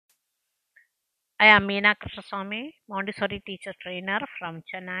I am Meena Krishnaswamy, Montessori teacher trainer from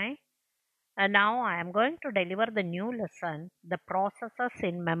Chennai. And now I am going to deliver the new lesson, the processes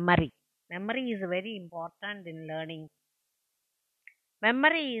in memory. Memory is very important in learning.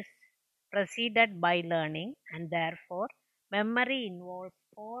 Memory is preceded by learning, and therefore, memory involves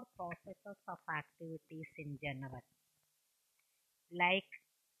four processes of activities in general, like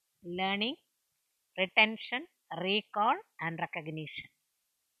learning, retention, recall, and recognition.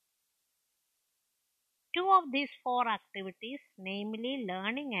 Two of these four activities, namely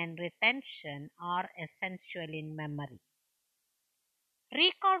learning and retention, are essential in memory.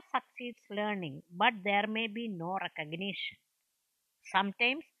 Recall succeeds learning, but there may be no recognition.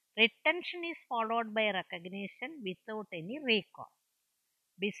 Sometimes retention is followed by recognition without any recall.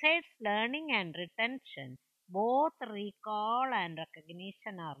 Besides learning and retention, both recall and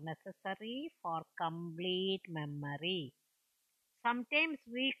recognition are necessary for complete memory. Sometimes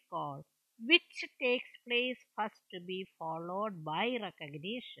recall, which takes place first, to be followed by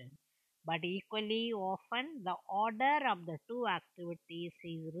recognition, but equally often the order of the two activities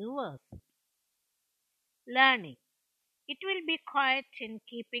is reversed. Learning. It will be quite in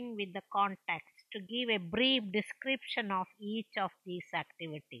keeping with the context to give a brief description of each of these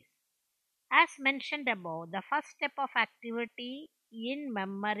activities. As mentioned above, the first step of activity in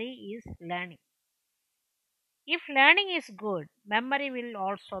memory is learning. If learning is good, memory will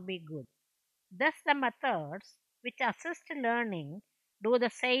also be good. Thus, the methods which assist learning do the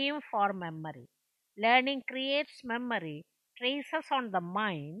same for memory. Learning creates memory, traces on the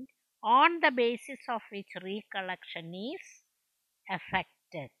mind, on the basis of which recollection is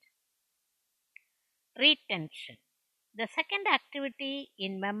affected. Retention. The second activity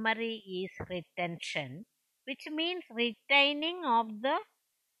in memory is retention, which means retaining of the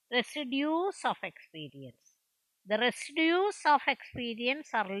residues of experience. The residues of experience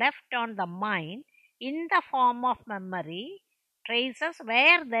are left on the mind in the form of memory traces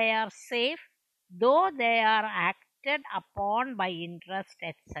where they are safe, though they are acted upon by interest,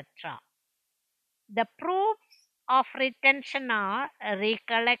 etc. The proofs of retention are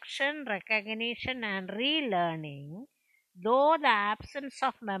recollection, recognition, and relearning, though the absence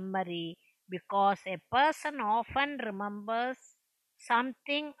of memory, because a person often remembers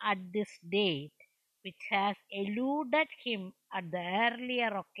something at this date which has eluded him at the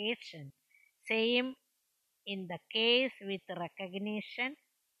earlier occasion. Same in the case with recognition,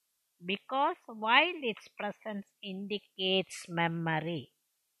 because while its presence indicates memory,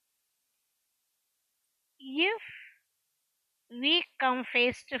 if we come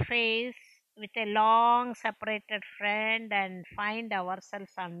face to face with a long separated friend and find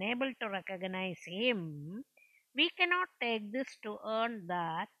ourselves unable to recognize him, we cannot take this to earn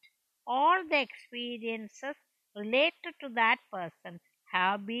that all the experiences related to that person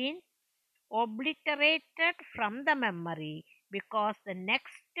have been obliterated from the memory, because the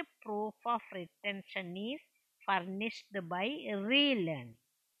next proof of retention is furnished by relearning.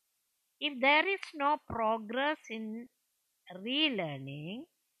 If there is no progress in relearning,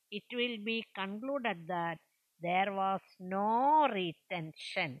 it will be concluded that there was no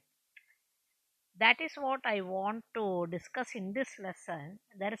retention. That is what I want to discuss in this lesson.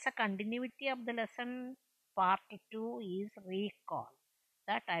 There is a continuity of the lesson. Part 2 is recall.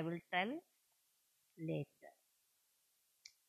 That I will tell later.